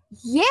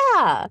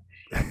 Yeah.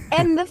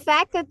 And the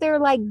fact that they're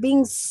like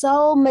being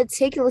so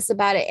meticulous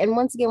about it. And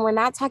once again, we're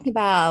not talking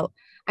about,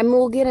 I mean,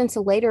 we'll get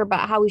into later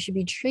about how we should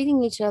be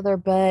treating each other,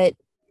 but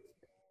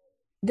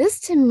this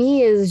to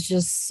me is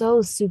just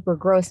so super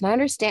gross. And I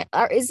understand.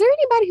 Is there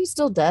anybody who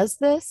still does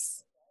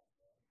this?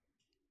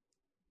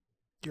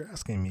 You're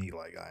asking me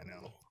like I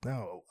know.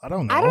 No, I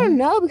don't know. I don't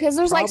know, because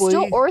there's probably like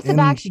still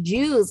Orthodox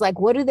Jews. Like,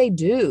 what do they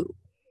do?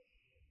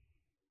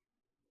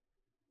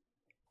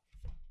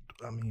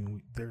 I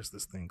mean, there's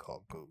this thing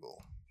called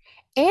Google.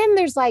 And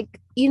there's like,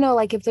 you know,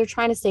 like if they're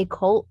trying to stay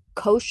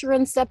kosher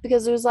and stuff,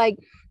 because there's like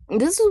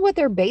This is what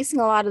they're basing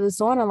a lot of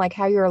this on like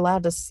how you're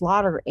allowed to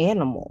slaughter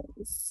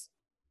animals.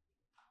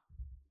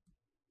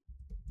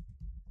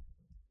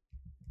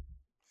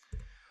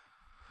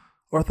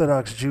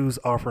 Orthodox Jews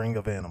offering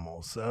of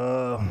animals.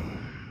 I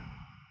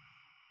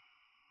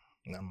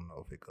don't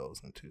know if it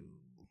goes into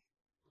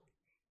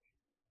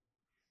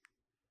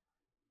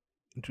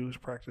Jewish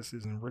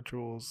practices and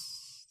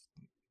rituals.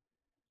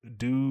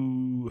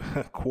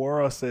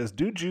 Quora says,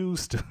 do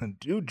Jews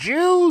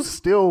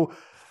still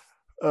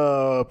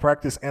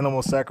practice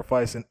animal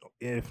sacrifice, and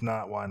if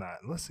not, why not?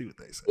 Let's see what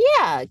they say.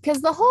 Yeah,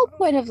 because the whole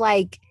point of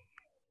like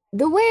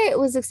the way it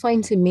was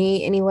explained to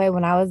me anyway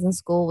when I was in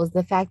school was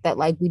the fact that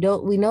like we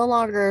no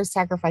longer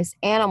sacrifice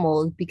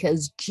animals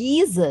because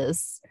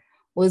Jesus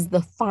was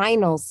the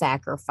final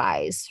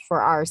sacrifice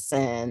for our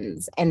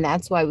sins, and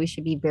that's why we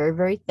should be very,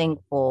 very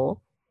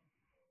thankful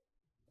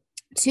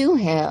to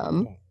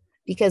him,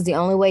 because the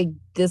only way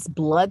this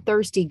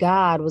bloodthirsty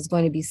God was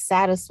going to be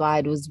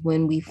satisfied was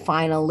when we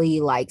finally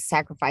like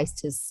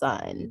sacrificed his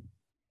son.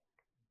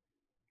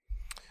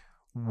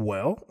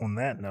 Well, on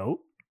that note,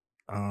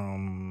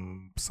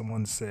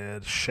 someone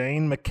said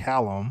Shane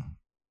McCallum,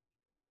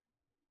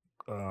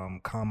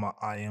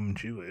 I am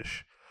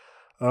Jewish.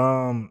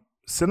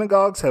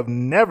 Synagogues have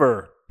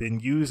never been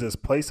used as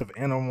place of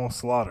animal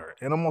slaughter.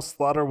 Animal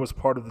slaughter was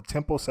part of the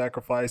temple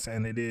sacrifice,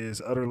 and it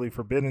is utterly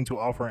forbidden to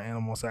offer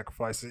animal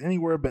sacrifices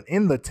anywhere but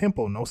in the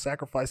temple. No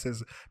sacrifice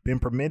has been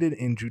permitted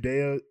in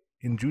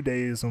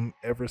Judaism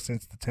ever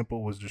since the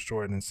temple was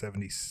destroyed in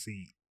 70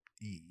 CE.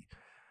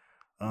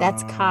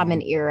 That's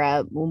common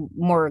era.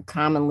 More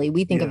commonly,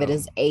 we think of it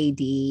as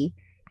AD,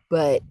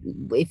 but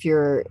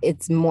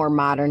it's more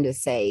modern to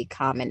say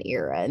common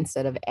era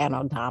instead of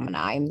Anno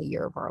Domini, the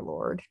year of our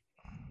Lord.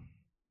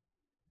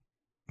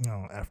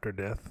 No, after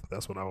death.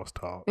 That's what I was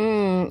taught.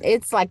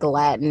 It's like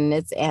Latin.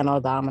 It's Anno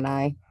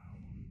Domini.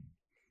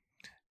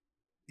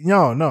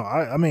 No.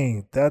 I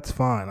mean, that's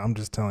fine. I'm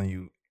just telling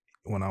you,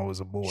 when I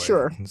was a boy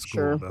in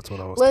school, that's what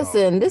I was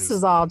Listen, taught. this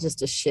is all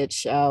just a shit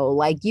show.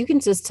 Like, you can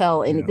just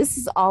tell, and this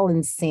is all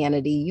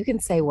insanity. You can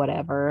say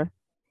whatever.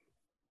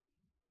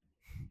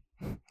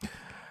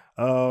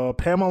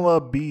 Pamela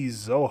B.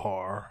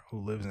 Zohar, who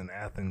lives in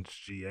Athens,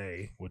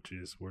 GA, which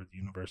is where the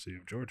University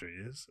of Georgia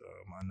is.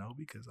 I know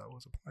because I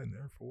was applying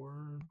there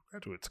for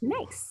graduate school.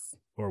 Nice.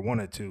 Or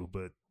wanted to,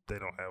 but they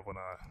don't have what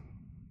I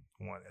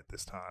want at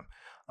this time.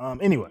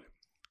 Anyway,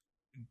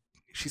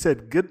 she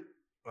said, good.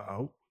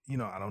 I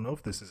don't know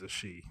if this is a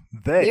she.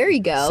 There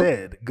you go.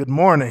 Said, good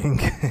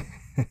morning.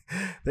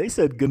 They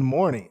said, good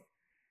morning.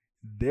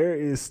 There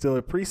is still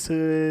a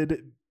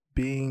priesthood.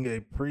 Being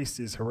a priest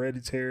is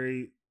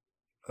hereditary.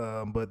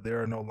 But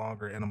there are no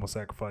longer animal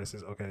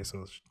sacrifices. Okay,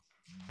 so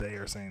they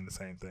are saying the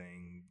same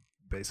thing.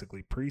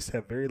 Basically, priests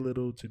have very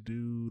little to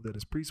do that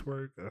is priest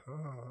work,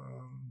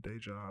 day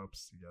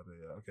jobs, yada.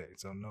 Okay,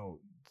 so no,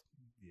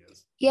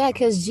 yes. Yeah,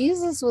 because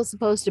Jesus was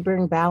supposed to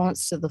bring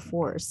balance to the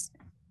force.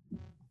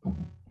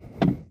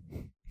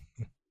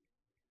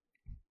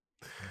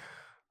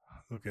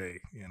 Okay,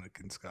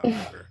 Anakin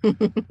Skywalker.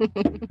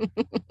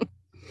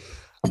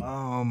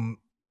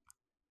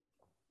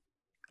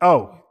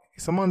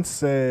 Someone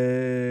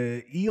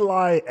said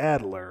Eli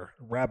Adler,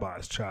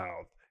 rabbi's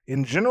child.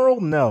 In general,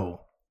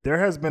 no. There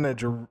has been a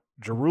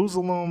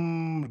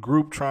Jerusalem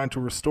group trying to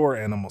restore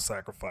animal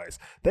sacrifice.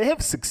 They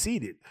have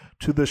succeeded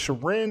to the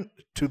chagrin.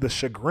 I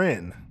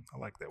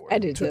like that word. I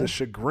do too. The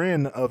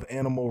chagrin of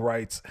animal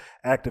rights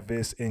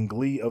activists and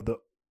glee of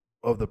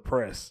the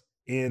press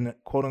in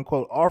quote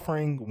unquote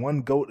offering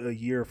one goat a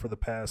year for the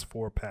past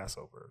 4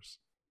 Passovers.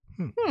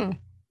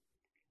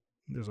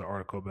 There's an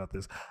article about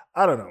this.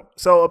 I don't know.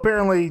 So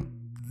apparently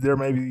there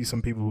may be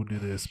some people who do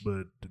this,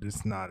 but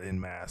it's not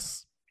in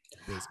mass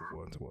as it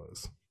once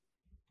was.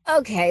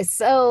 Okay,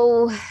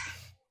 so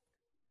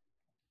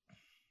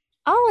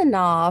all in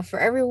all, for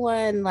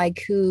everyone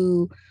like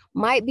who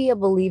might be a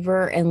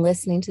believer and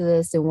listening to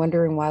this and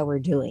wondering why we're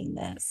doing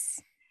this,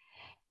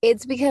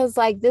 it's because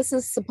like this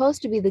is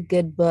supposed to be the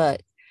good book.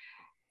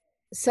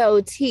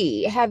 So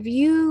T,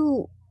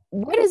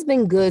 what has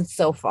been good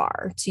so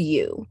far to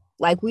you?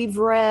 Like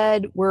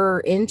we're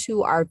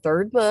into our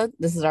 3rd book.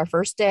 This is our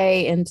first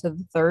day into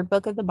the 3rd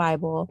book of the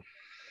Bible.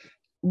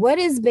 What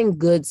has been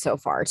good so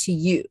far to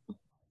you?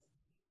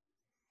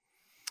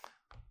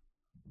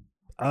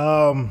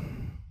 I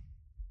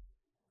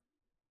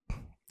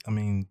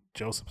mean,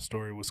 Joseph's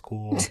story was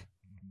cool.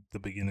 The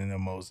beginning of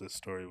Moses'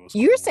 story was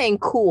cool. You're saying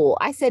cool.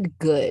 I said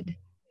good.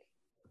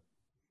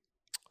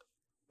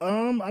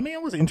 I mean, I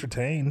was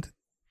entertained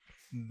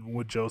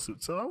with Joseph,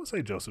 so I would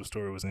say Joseph's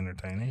story was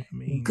entertaining. I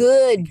mean,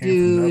 good,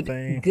 dude.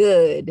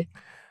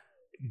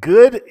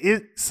 Good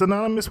is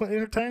synonymous with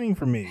entertaining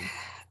for me.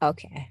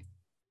 Okay.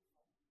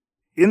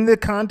 In the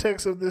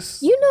context of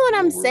this, you know what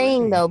I'm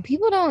saying, though?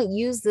 People don't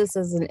use this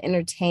as an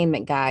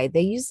entertainment guide.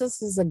 They use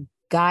this as a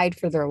guide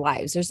for their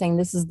lives. They're saying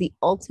this is the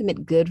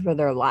ultimate good for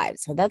their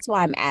lives. So that's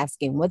why I'm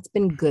asking, what's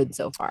been good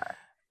so far?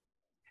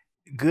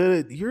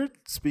 Good. You're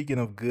speaking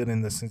of good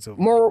in the sense of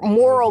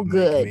moral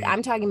good.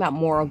 I'm talking about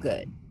moral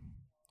good.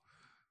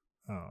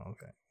 Oh,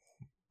 okay.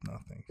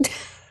 Nothing.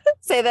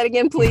 Say that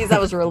again, please. That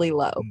was really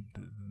low.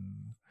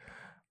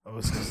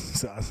 I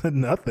said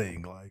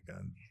nothing. Like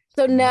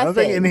So nothing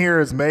nothing in here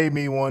has made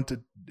me want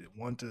to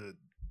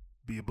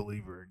be a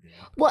believer again.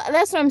 Well,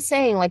 that's what I'm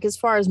saying. Like, as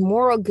far as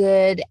moral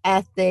good,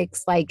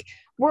 ethics, like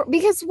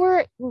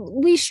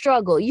we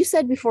struggle. You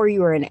said before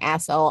you were an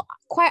asshole.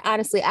 Quite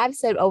honestly, I've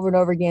said over and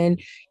over again,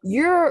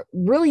 you're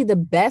really the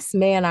best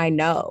man I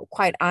know,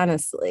 quite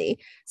honestly.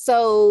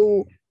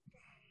 So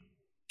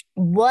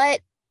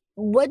what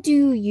do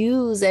you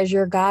use as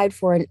your guide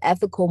for an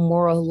ethical,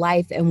 moral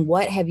life, and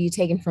what have you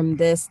taken from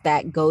this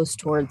that goes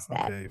towards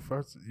that? Okay,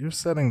 first, you're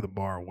setting the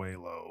bar way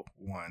low.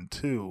 1,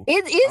 2.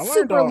 It is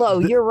super low.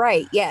 You're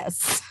right.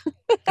 Yes.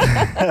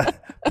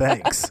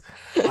 Thanks.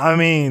 I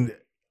mean,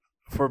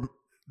 for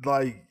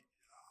like,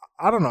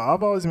 I don't know.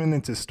 I've always been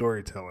into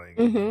storytelling.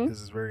 Mm-hmm. This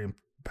is very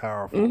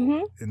powerful,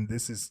 Mm-hmm. and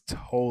this is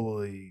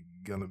totally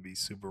gonna be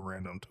super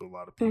random to a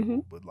lot of people. Mm-hmm.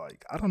 But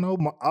like, I don't know.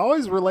 I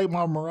always relate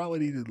my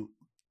morality to.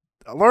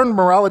 I learned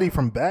morality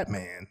from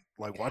Batman.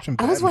 Like watching.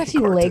 I was Batman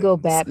watching cartoons. Lego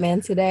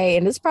Batman today,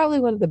 and it's probably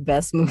one of the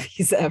best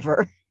movies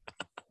ever.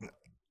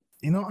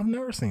 You know, I've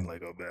never seen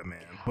Lego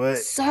Batman, but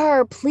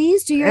Sir,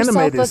 please do yourself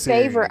animated a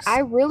favor. series. I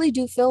really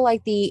do feel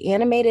like the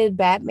animated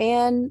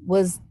Batman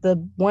was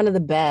one of the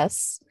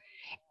best,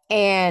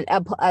 and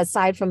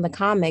aside from the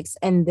comics,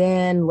 and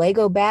then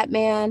Lego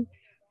Batman,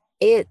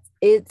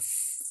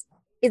 it's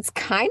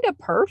kind of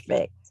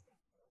perfect.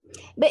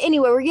 But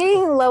anyway, we're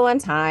getting low on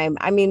time.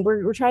 I mean,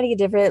 we're trying to get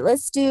different.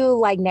 Let's do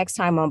like next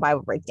time on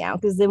Bible Breakdown,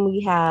 because then we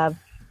have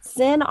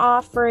sin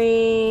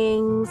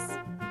offerings,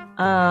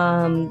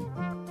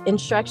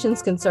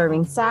 instructions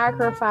concerning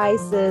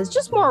sacrifices,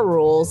 just more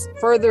rules,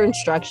 further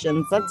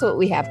instructions. That's what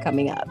we have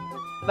coming up.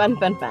 Fun.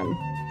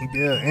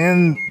 Yeah,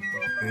 and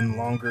in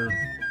longer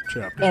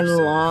chapters. And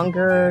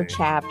longer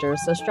chapters.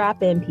 So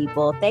strap in,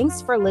 people.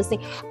 Thanks for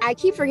listening. I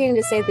keep forgetting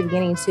to say at the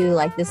beginning too,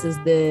 like this is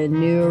the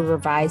new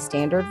Revised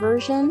Standard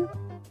Version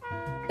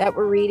that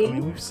we're reading. I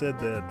mean, we've said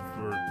that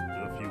for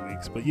a few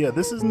weeks, but yeah,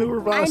 this is new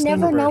Revised I never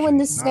Standard know version. when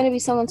this is going to be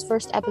someone's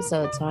first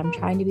episode, so I'm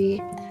trying to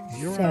be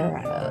You're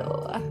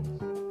thorough.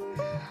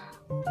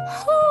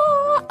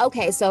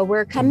 Okay, so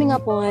we're coming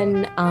up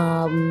on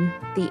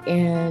the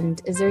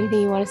end. Is there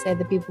anything you want to say to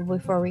the people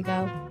before we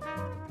go?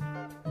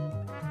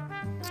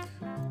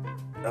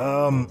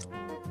 No,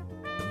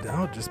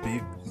 just be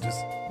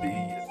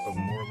a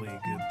morally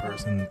good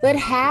person. But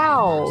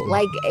how?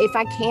 Like, if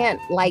I can't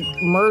like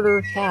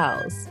murder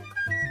cows?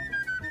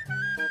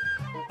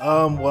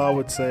 Well, I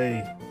would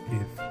say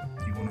if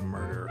you want to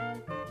murder,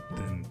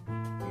 then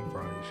you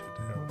probably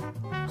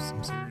should have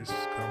some serious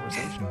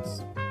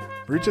conversations.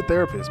 Reach a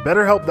therapist.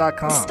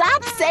 BetterHelp.com.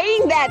 Stop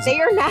saying that. They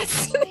are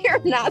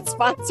not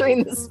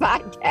sponsoring this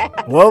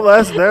podcast. Well,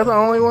 they're the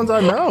only ones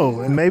I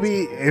know, and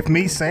maybe if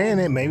me saying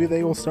it, maybe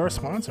they will start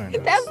sponsoring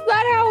us. That's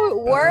not how it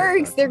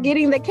works. They're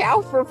getting the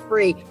cow for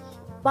free.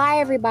 Bye,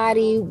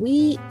 everybody.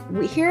 We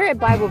here at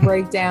Bible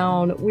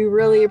Breakdown, we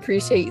really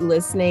appreciate you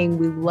listening.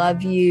 We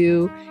love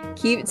you.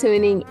 Keep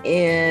tuning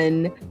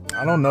in.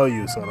 I don't know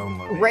you, so I don't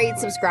love you. Rate,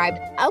 subscribe.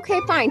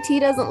 Okay, fine. T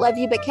doesn't love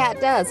you, but Kat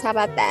does. How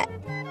about that?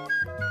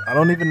 I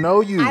don't even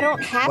know you. I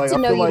don't have Like, to I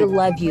know feel you to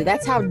like love you.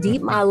 That's how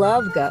deep my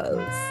love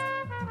goes.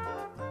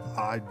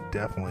 I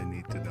definitely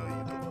need to know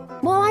you to love me.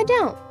 Well, I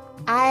don't.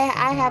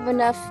 I have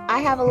enough.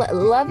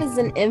 Love is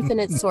an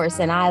infinite source,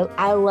 and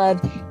I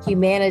love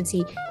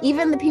humanity.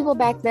 Even the people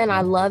back then,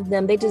 I loved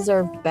them. They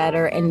deserved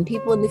better, and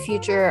people in the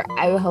future,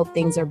 I hope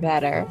things are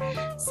better.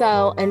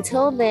 So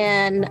until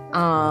then,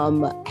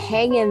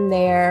 hang in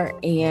there,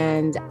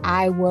 and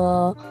I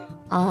will.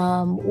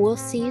 We'll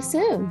see you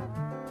soon.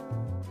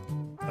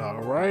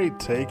 All right,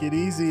 take it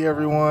easy,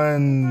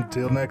 everyone.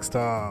 Till next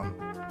time.